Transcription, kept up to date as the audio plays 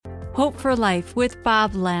Hope for Life with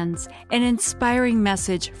Bob Lenz, an inspiring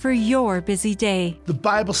message for your busy day. The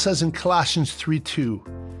Bible says in Colossians 3:2,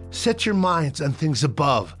 set your minds on things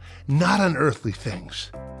above, not on earthly things.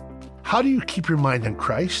 How do you keep your mind on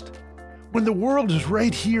Christ? When the world is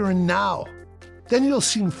right here and now. Then you'll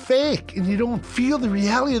seem fake and you don't feel the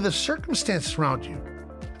reality of the circumstances around you.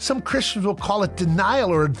 Some Christians will call it denial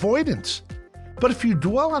or avoidance. But if you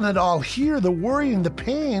dwell on it all here, the worry and the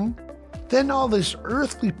pain, then all this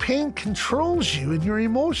earthly pain controls you and your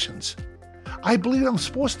emotions. I believe I'm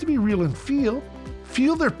supposed to be real and feel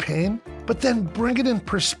their pain, but then bring it in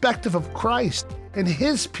perspective of Christ, and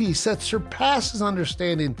His peace that surpasses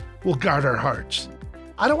understanding will guard our hearts.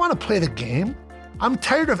 I don't want to play the game. I'm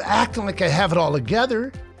tired of acting like I have it all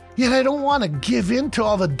together, yet I don't want to give in to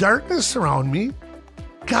all the darkness around me.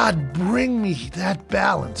 God, bring me that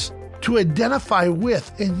balance to identify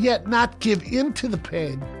with and yet not give in to the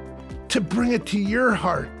pain, to bring it to your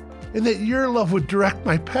heart, and that your love would direct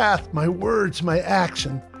my path, my words, my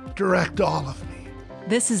action, direct all of me.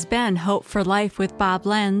 This has been Hope for Life with Bob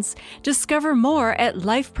Lenz. Discover more at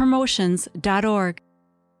lifepromotions.org.